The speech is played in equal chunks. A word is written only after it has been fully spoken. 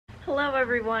Hello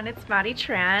everyone, it's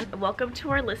MaddieTran. Welcome to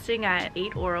our listing at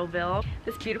 8 Oroville.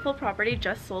 This beautiful property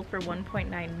just sold for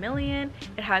 $1.9 million.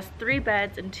 It has 3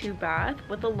 beds and 2 baths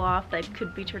with a loft that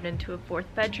could be turned into a 4th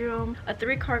bedroom, a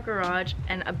 3-car garage,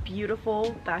 and a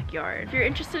beautiful backyard. If you're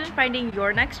interested in finding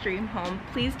your next dream home,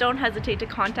 please don't hesitate to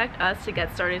contact us to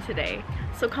get started today.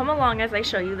 So come along as I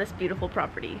show you this beautiful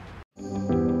property.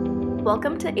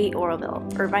 Welcome to 8 Oroville,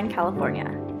 Irvine,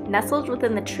 California. Nestled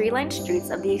within the tree-lined streets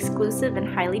of the exclusive and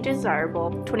highly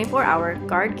desirable 24-hour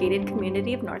guard-gated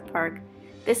community of Northpark,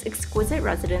 this exquisite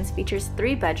residence features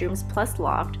 3 bedrooms plus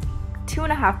loft,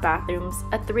 2.5 bathrooms,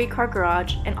 a 3-car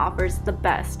garage, and offers the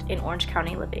best in Orange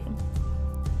County living.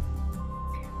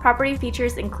 Property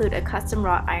features include a custom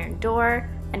wrought iron door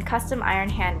and custom iron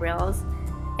handrails,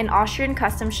 an Austrian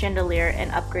custom chandelier,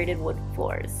 and upgraded wood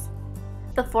floors.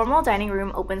 The formal dining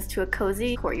room opens to a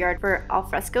cozy courtyard for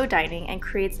alfresco dining and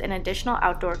creates an additional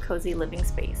outdoor cozy living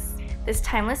space. This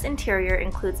timeless interior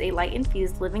includes a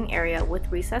light-infused living area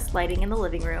with recessed lighting in the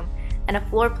living room and a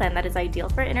floor plan that is ideal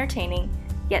for entertaining,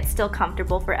 yet still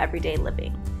comfortable for everyday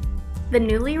living. The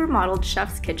newly remodeled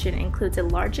chef's kitchen includes a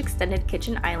large extended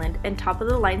kitchen island and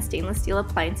top-of-the-line stainless steel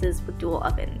appliances with dual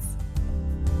ovens.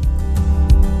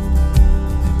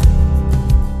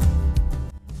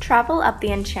 Travel up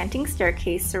the enchanting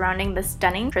staircase surrounding the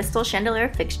stunning crystal chandelier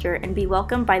fixture and be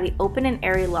welcomed by the open and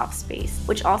airy loft space,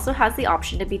 which also has the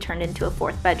option to be turned into a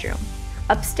 4th bedroom.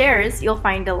 Upstairs, you'll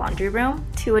find a laundry room,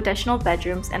 2 additional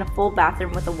bedrooms, and a full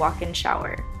bathroom with a walk-in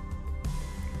shower.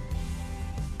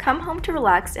 Come home to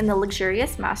relax in the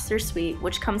luxurious master suite,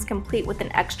 which comes complete with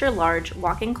an extra large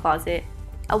walk-in closet,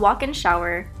 a walk-in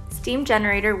shower, steam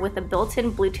generator with a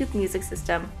built-in Bluetooth music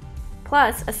system,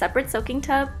 plus a separate soaking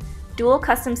tub, dual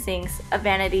custom sinks, a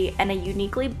vanity, and a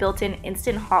uniquely built-in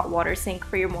instant hot water sink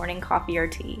for your morning coffee or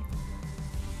tea.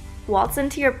 Waltz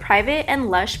into your private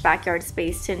and lush backyard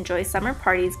space to enjoy summer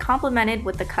parties complemented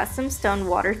with the custom stone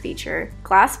water feature,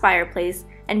 glass fireplace,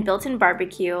 and built-in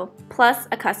barbecue, plus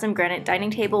a custom granite dining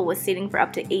table with seating for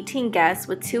up to 18 guests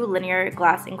with 2 linear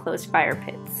glass enclosed fire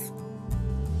pits.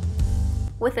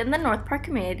 Within the Northpark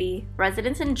community,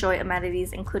 residents enjoy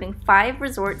amenities including 5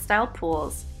 resort-style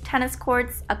pools, tennis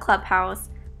courts, a clubhouse,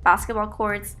 basketball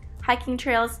courts, hiking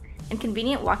trails, and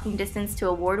convenient walking distance to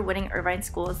award-winning Irvine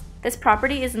schools. This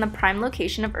property is in the prime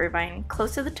location of Irvine,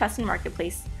 close to the Tustin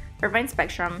Marketplace, Irvine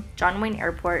Spectrum, John Wayne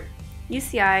Airport,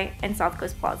 UCI, and South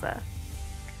Coast Plaza.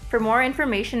 For more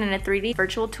information and a 3D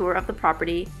virtual tour of the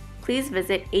property, please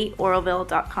visit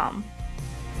 8oroville.com.